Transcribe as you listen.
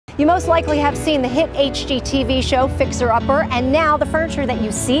You most likely have seen the hit HGTV show Fixer Upper, and now the furniture that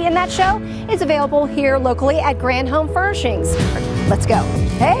you see in that show is available here locally at Grand Home Furnishings. Let's go.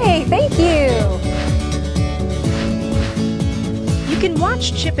 Hey, thank you. You can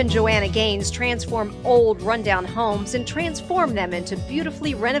watch Chip and Joanna Gaines transform old rundown homes and transform them into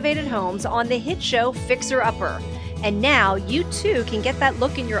beautifully renovated homes on the hit show Fixer Upper. And now you too can get that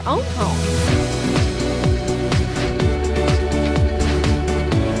look in your own home.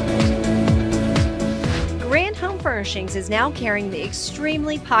 Grand Home Furnishings is now carrying the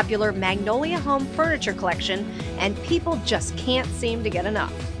extremely popular Magnolia Home furniture collection, and people just can't seem to get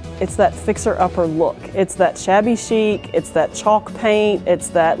enough. It's that fixer-upper look. It's that shabby chic, it's that chalk paint, it's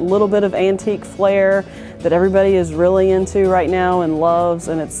that little bit of antique flair that everybody is really into right now and loves,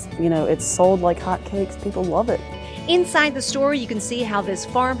 and it's, you know, it's sold like hotcakes. People love it. Inside the store, you can see how this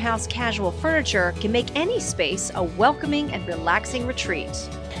farmhouse casual furniture can make any space a welcoming and relaxing retreat.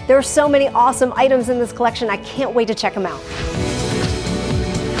 There are so many awesome items in this collection. I can't wait to check them out.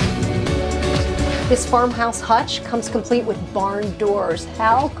 This farmhouse hutch comes complete with barn doors.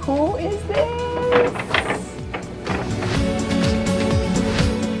 How cool is this?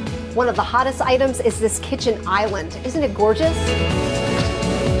 One of the hottest items is this kitchen island. Isn't it gorgeous?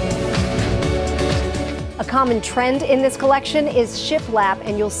 A common trend in this collection is shiplap,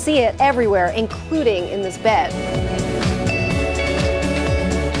 and you'll see it everywhere, including in this bed.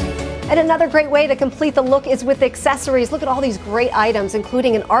 And another great way to complete the look is with accessories. Look at all these great items,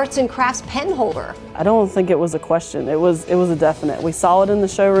 including an arts and crafts pen holder. I don't think it was a question. It was a definite. We saw it in the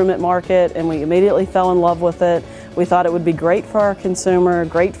showroom at Market, and we immediately fell in love with it. We thought it would be great for our consumer,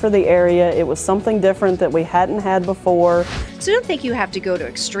 great for the area. It was something different that we hadn't had before. So don't think you have to go to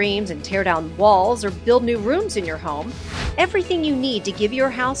extremes and tear down walls or build new rooms in your home. Everything you need to give your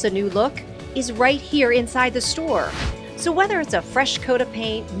house a new look is right here inside the store. So whether it's a fresh coat of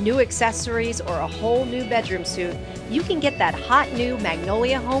paint, new accessories, or a whole new bedroom suite, you can get that hot new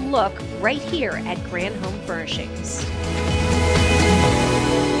Magnolia Home look right here at Grand Home Furnishings.